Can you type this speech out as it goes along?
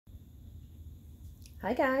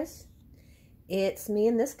Hi guys, it's me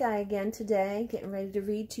and this guy again today, getting ready to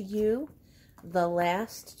read to you the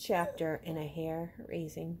last chapter in A Hare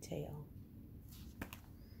Raising Tale.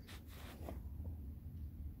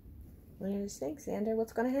 What do you think, Xander?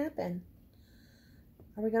 What's going to happen?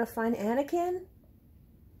 Are we going to find Anakin?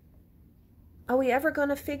 Are we ever going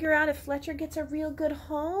to figure out if Fletcher gets a real good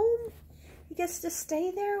home? He gets to stay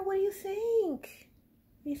there? What do you think?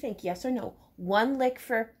 What do you think? Yes or no? One lick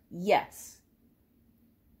for yes.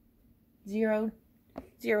 Zero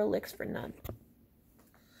licks for none.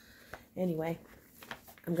 Anyway,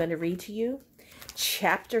 I'm going to read to you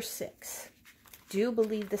chapter 6. Do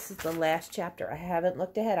believe this is the last chapter. I haven't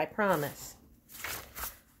looked ahead, I promise.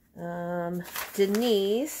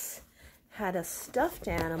 Denise had a stuffed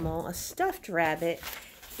animal, a stuffed rabbit,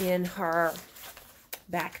 in her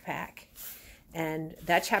backpack. And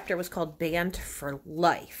that chapter was called Band for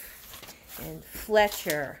Life. And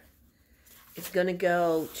Fletcher is going to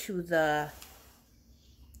go to the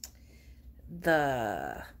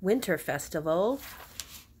winter festival,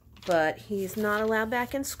 but he's not allowed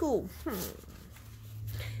back in school.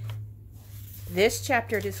 This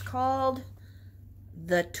chapter is called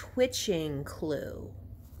The Twitching Clue.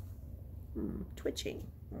 Twitching.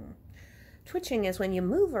 Twitching is when you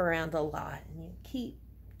move around a lot and you keep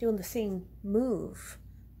doing the same move.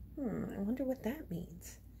 I wonder what that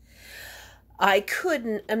means. I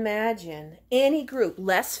couldn't imagine any group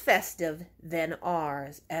less festive than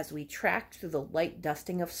ours as we tracked through the light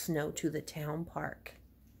dusting of snow to the town park.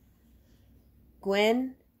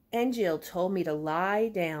 Gwen and Jill told me to lie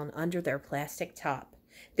down under their plastic top.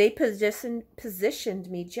 They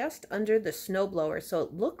positioned me just under the snowblower so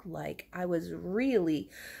it looked like I was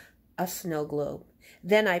really a snow globe.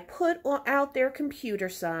 Then I put out their computer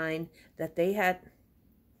sign that they had...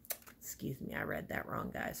 Excuse me, I read that wrong,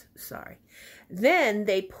 guys. Sorry. Then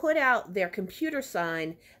they put out their computer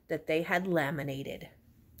sign that they had laminated.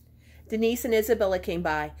 Denise and Isabella came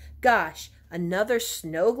by. Gosh, another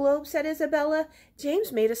snow globe, said Isabella.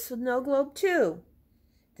 James made a snow globe too.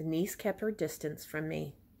 Denise kept her distance from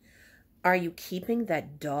me. Are you keeping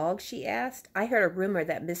that dog? She asked. I heard a rumor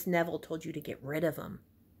that Miss Neville told you to get rid of him.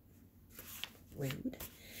 Rude.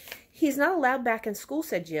 He's not allowed back in school,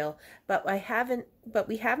 said Jill, but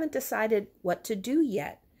we haven't decided what to do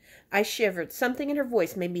yet. I shivered. Something in her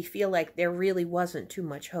voice made me feel like there really wasn't too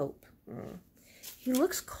much hope. He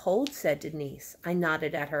looks cold, said Denise. I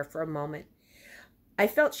nodded at her for a moment. I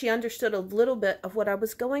felt she understood a little bit of what I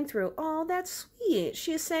was going through. Oh, that's sweet.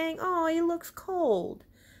 She is saying, oh, he looks cold.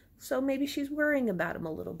 So maybe she's worrying about him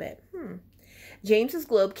a little bit. James's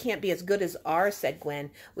globe can't be as good as ours, said Gwen.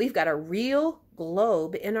 We've got a real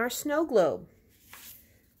globe in our snow globe.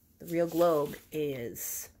 The real globe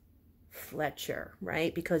is Fletcher,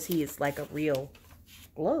 right? Because he is like a real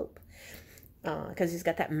globe. Because he's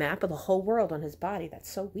got that map of the whole world on his body.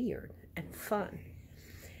 That's so weird and fun.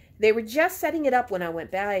 They were just setting it up when I went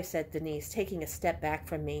by, said Denise, taking a step back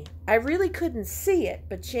from me. I really couldn't see it,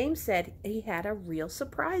 but James said he had a real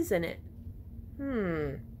surprise in it.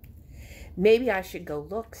 Maybe I should go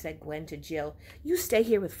look, said Gwen to Jill. You stay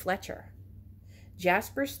here with Fletcher.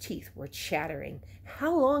 Jasper's teeth were chattering.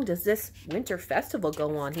 How long does this winter festival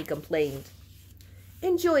go on? He complained.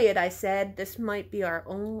 Enjoy it, I said. This might be our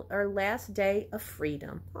last day of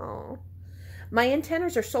freedom. Oh, my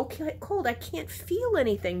antennas are so cold I can't feel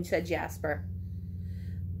anything, said Jasper.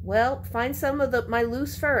 Well, find some of my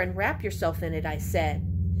loose fur and wrap yourself in it, I said.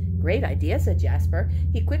 Great idea, said Jasper.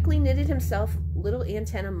 He quickly knitted himself little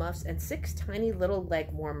antenna muffs and 6 tiny little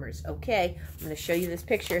leg warmers. Okay, I'm going to show you this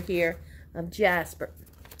picture here of Jasper.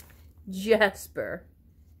 Jasper.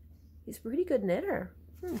 He's a pretty good knitter.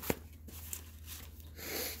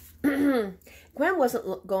 Gwen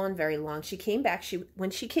wasn't gone very long. When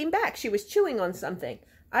she came back, she was chewing on something.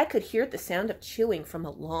 I could hear the sound of chewing from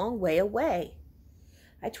a long way away.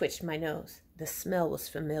 I twitched my nose. The smell was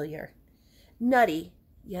familiar. Nutty,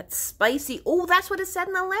 yet spicy. Oh, that's what it said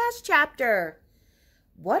in the last chapter.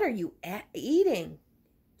 What are you eating?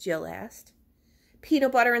 Jill asked.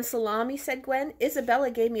 Peanut butter and salami, said Gwen.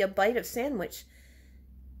 Isabella gave me a bite of a sandwich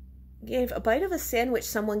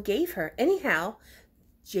someone gave her. Anyhow,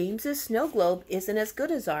 James's snow globe isn't as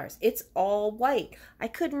good as ours. It's all white. I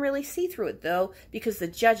couldn't really see through it, though, because the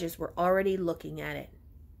judges were already looking at it.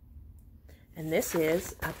 And this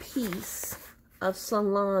is a piece of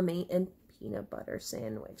salami and peanut butter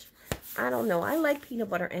sandwich. I don't know. I like peanut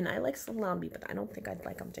butter and I like salami, but I don't think I'd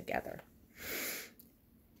like them together.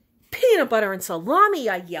 Peanut butter and salami,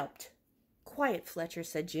 I yelped. Quiet, Fletcher,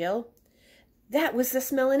 said Jill. That was the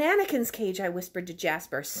smell in Anakin's cage, I whispered to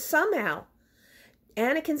Jasper. Somehow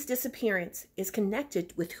Anakin's disappearance is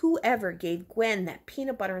connected with whoever gave Gwen that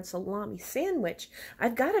peanut butter and salami sandwich.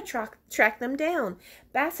 I've got to track them down.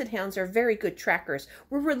 Basset hounds are very good trackers.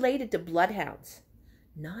 We're related to bloodhounds.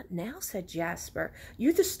 Not now, said Jasper.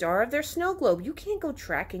 You're the star of their snow globe. You can't go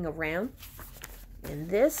tracking around. And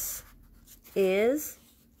this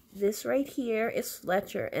right here is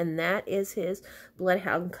Fletcher, and that is his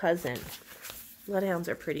bloodhound cousin. Bloodhounds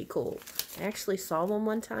are pretty cool. I actually saw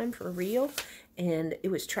one time for real, and it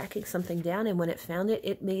was tracking something down, and when it found it,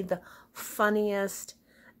 it made the funniest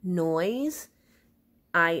noise.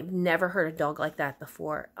 I've never heard a dog like that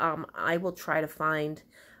before. I will try to find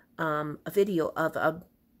a video of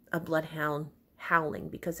a bloodhound howling,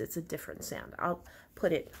 because it's a different sound. I'll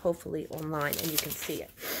put it hopefully online and you can see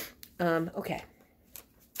it. Okay,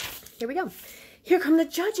 here we go. Here come the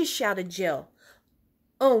judges, shouted Jill.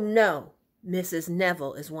 Oh no, Mrs.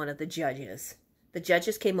 Neville is one of the judges. The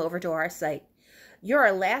judges came over to our site. You're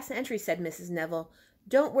our last entry, said Mrs. Neville.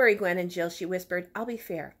 Don't worry, Gwen and Jill, she whispered. I'll be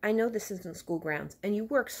fair. I know this isn't school grounds, and you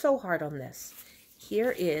worked so hard on this.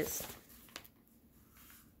 Here is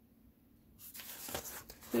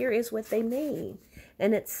what they made.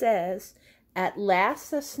 And it says, at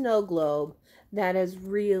last a snow globe that is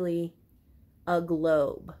really a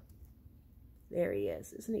globe. There he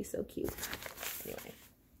is. Isn't he so cute? Anyway.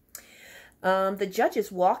 The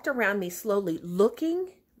judges walked around me slowly,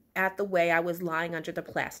 looking at the way I was lying under the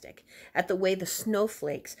plastic, at the way the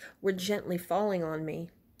snowflakes were gently falling on me.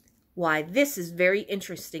 Why, this is very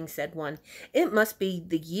interesting, said one. It must be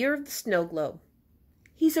the year of the snow globe.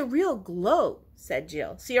 He's a real globe, said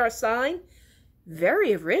Jill. See our sign?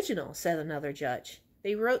 Very original, said another judge.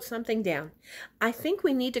 They wrote something down. I think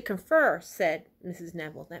we need to confer, said Mrs.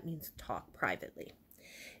 Neville. That means talk privately.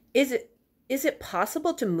 Is it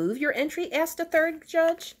possible to move your entry? Asked a third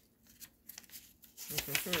judge.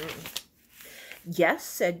 Yes,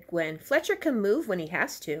 said Gwen. Fletcher can move when he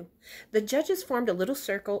has to. The judges formed a little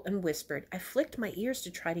circle and whispered. I flicked my ears to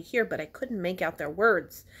try to hear, but I couldn't make out their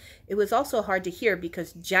words. It was also hard to hear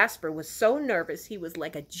because Jasper was so nervous he was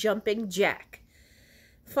like a jumping jack.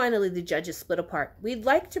 Finally, the judges split apart. We'd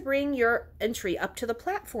like to bring your entry up to the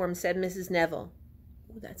platform, said Mrs. Neville.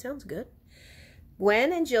 Oh, that sounds good.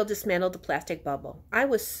 Gwen and Jill dismantled the plastic bubble. I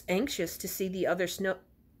was anxious to see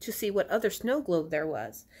what other snow globe there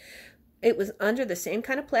was. It was under the same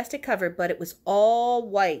kind of plastic cover, but it was all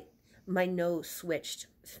white. My nose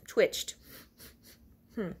twitched.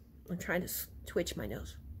 I'm trying to twitch my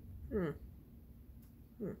nose.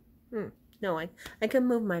 No, I can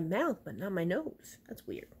move my mouth, but not my nose. That's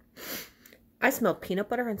weird. I smelled peanut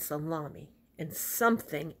butter and salami and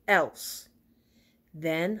something else.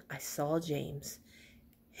 Then I saw James.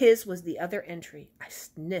 His was the other entry. I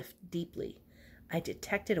sniffed deeply. I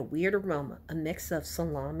detected a weird aroma, a mix of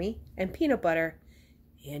salami and peanut butter,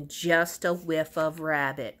 and just a whiff of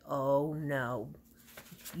rabbit. Oh, no.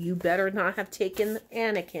 You better not have taken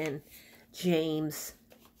Anakin, James.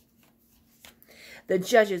 The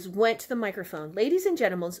judges went to the microphone. Ladies and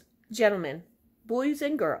gentlemen, boys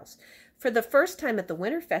and girls, for the first time at the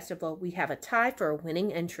Winter Festival, we have a tie for a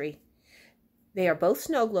winning entry. They are both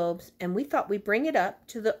snow globes, and we thought we'd bring it up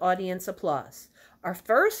to the audience applause. Our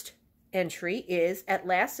first entry is At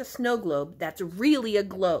Last a Snow Globe That's Really a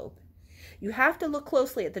Globe. You have to look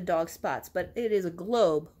closely at the dog spots, but it is a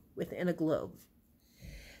globe within a globe.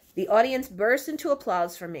 The audience burst into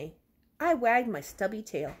applause for me. I wagged my stubby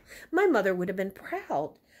tail. My mother would have been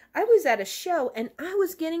proud. I was at a show and I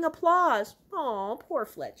was getting applause. Aw, poor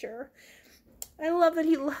Fletcher. I love that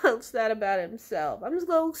he loves that about himself. I'm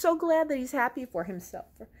so glad that he's happy for himself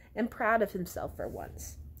and proud of himself for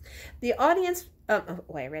once. The audience...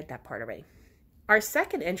 I read that part already. Our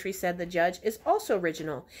second entry, said the judge, is also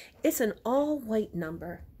original. It's an all-white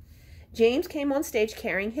number. James came on stage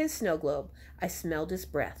carrying his snow globe. I smelled his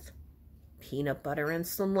breath. Peanut butter and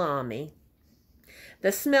salami.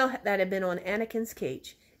 The smell that had been on Anakin's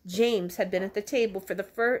cage. James had been at the table for the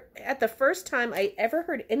first time I ever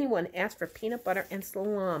heard anyone ask for peanut butter and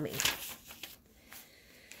salami.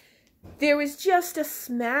 There was just a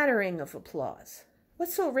smattering of applause.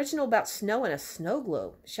 What's so original about snow and a snow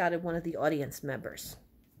globe? Shouted one of the audience members.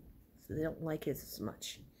 So they don't like his as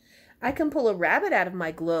much. I can pull a rabbit out of my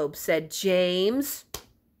globe, said James.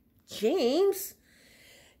 James?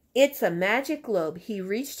 It's a magic globe. He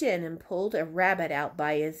reached in and pulled a rabbit out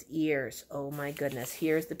by his ears. Oh my goodness.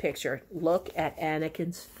 Here's the picture. Look at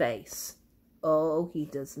Anakin's face. Oh, he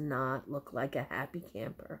does not look like a happy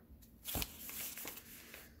camper.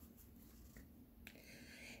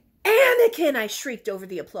 Anakin, I shrieked over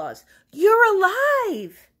the applause. You're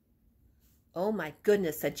alive! Oh my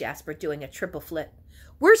goodness, said Jasper, doing a triple flip.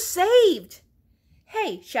 We're saved!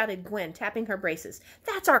 Hey, shouted Gwen, tapping her braces.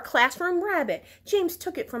 That's our classroom rabbit. James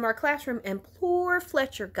took it from our classroom and poor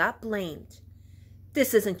Fletcher got blamed.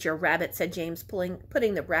 This isn't your rabbit, said James,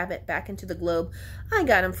 putting the rabbit back into the globe. I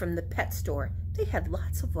got him from the pet store. They had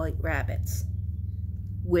lots of white rabbits.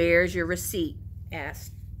 Where's your receipt?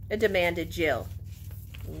 demanded Jill.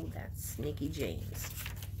 Oh, that sneaky James.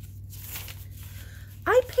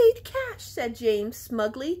 I paid cash, said James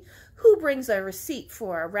smugly. Who brings a receipt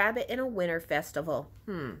for a rabbit in a winter festival?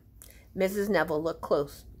 Mrs. Neville looked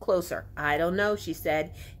closer. I don't know, she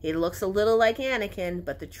said. He looks a little like Anakin,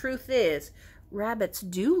 but the truth is, rabbits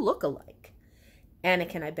do look alike.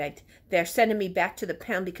 Anakin, I begged. They're sending me back to the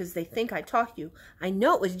pound because they think I taught you. I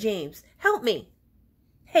know it was James. Help me.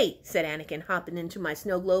 Hey, said Anakin, hopping into my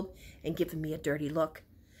snow globe and giving me a dirty look.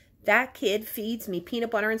 That kid feeds me peanut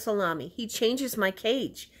butter and salami. He changes my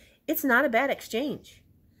cage. It's not a bad exchange.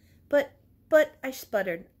 But, I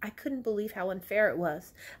sputtered. I couldn't believe how unfair it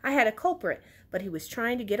was. I had a culprit, but he was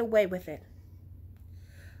trying to get away with it.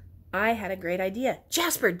 I had a great idea.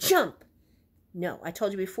 Jasper, jump! No, I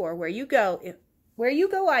told you before, where you go,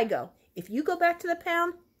 I go. If you go back to the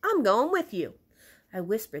pound, I'm going with you. I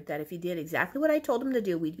whispered that if he did exactly what I told him to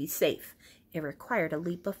do, we'd be safe. It required a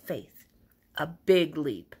leap of faith. A big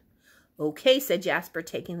leap. Okay, said Jasper,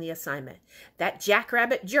 taking the assignment. That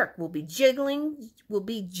jackrabbit jerk will be jiggling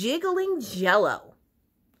jello.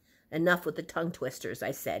 Enough with the tongue twisters,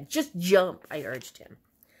 I said. Just jump, I urged him.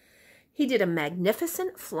 He did a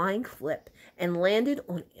magnificent flying flip and landed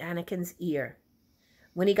on Anakin's ear.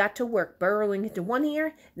 When he got to work, burrowing into one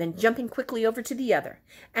ear, then jumping quickly over to the other,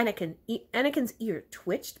 Anakin's ear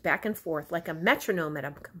twitched back and forth like a metronome at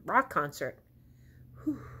a rock concert.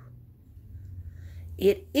 Whew.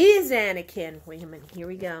 It is Anakin. Wait a minute. Here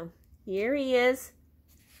we go. Here he is.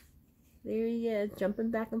 There he is, jumping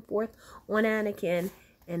back and forth on Anakin.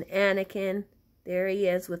 And Anakin, there he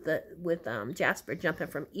is with Jasper jumping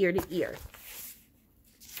from ear to ear.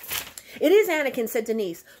 It is Anakin, said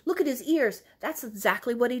Denise. Look at his ears. That's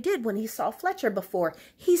exactly what he did when he saw Fletcher before.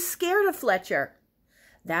 He's scared of Fletcher.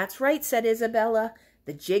 That's right, said Isabella.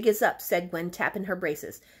 The jig is up, said Gwen, tapping her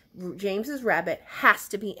braces. James's rabbit has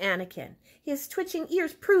to be Anakin. His twitching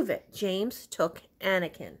ears prove it. James took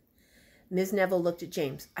Anakin. Ms. Neville looked at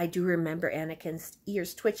James. I do remember Anakin's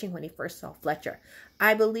ears twitching when he first saw Fletcher.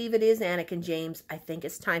 I believe it is Anakin, James. I think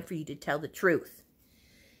it's time for you to tell the truth.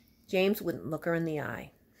 James wouldn't look her in the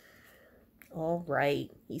eye. All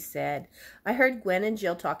right, he said. I heard Gwen and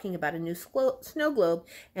Jill talking about a new snow globe,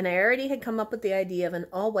 and I already had come up with the idea of an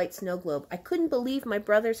all-white snow globe. I couldn't believe my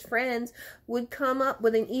brother's friends would come up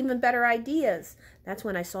with even better ideas. That's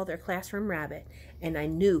when I saw their classroom rabbit, and I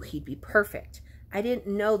knew he'd be perfect. I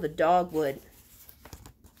didn't know the dog would.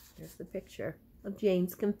 There's the picture of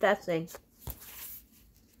James confessing.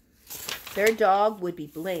 Their dog would be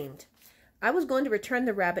blamed. I was going to return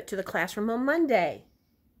the rabbit to the classroom on Monday.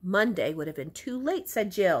 Monday would have been too late,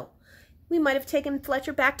 said Jill. We might have taken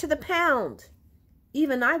Fletcher back to the pound.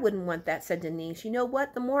 Even I wouldn't want that, said Denise. You know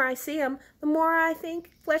what? The more I see him, the more I think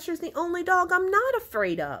Fletcher's the only dog I'm not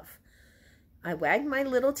afraid of. I wagged my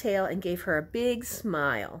little tail and gave her a big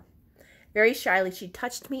smile. Very shyly, she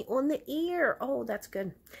touched me on the ear. Oh, that's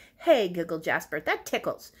good. Hey, giggled Jasper, that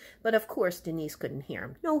tickles. But of course, Denise couldn't hear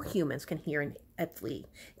him. No humans can hear a flea.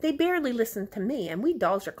 They barely listen to me, and we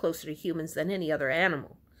dogs are closer to humans than any other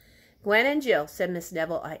animal. Gwen and Jill, said Miss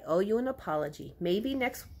Neville, I owe you an apology. Maybe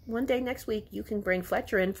one day next week you can bring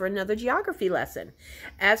Fletcher in for another geography lesson.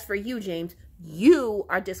 As for you, James, you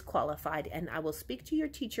are disqualified, and I will speak to your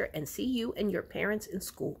teacher and see you and your parents in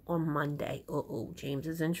school on Monday. Uh-oh, James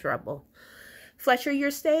is in trouble. Fletcher, you're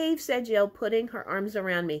safe, said Jill, putting her arms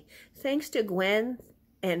around me, thanks to Gwen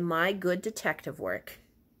and my good detective work.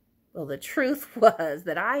 Well, the truth was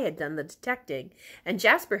that I had done the detecting, and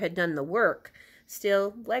Jasper had done the work.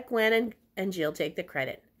 Still, let Gwen and Jill take the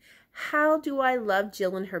credit. How do I love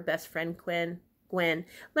Jill and her best friend, Gwen?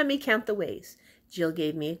 Let me count the ways. Jill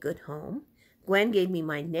gave me a good home. Gwen gave me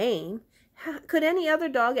my name. Could any other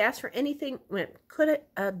dog ask for anything? Could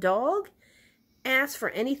a dog ask for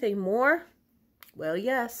anything more? Well,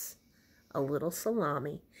 yes. A little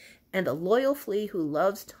salami. And a loyal flea who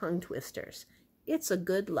loves tongue twisters. It's a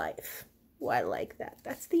good life. Oh, I like that.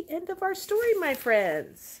 That's the end of our story, my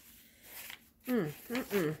friends.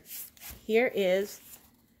 Here is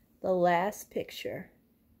the last picture.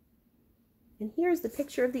 And here's the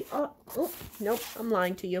picture of the... Oh, nope, I'm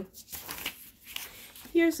lying to you.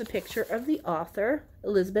 Here's the picture of the author,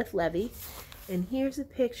 Elizabeth Levy. And here's a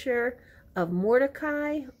picture of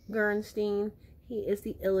Mordecai Gernstein. He is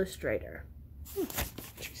the illustrator.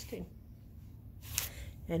 Interesting.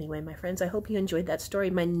 Anyway, my friends, I hope you enjoyed that story.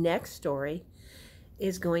 My next story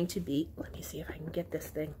is going to be, let me see if I can get this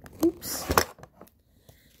thing. Oops.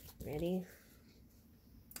 Ready?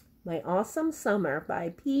 My Awesome Summer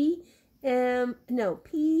by P. Mantis.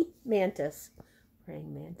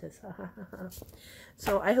 Praying Mantis.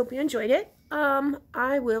 So I hope you enjoyed it.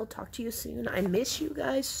 I will talk to you soon. I miss you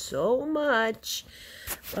guys so much.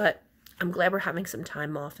 But I'm glad we're having some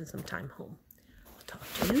time off and some time home. I'll talk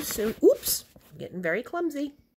to you soon. Oops. I'm getting very clumsy.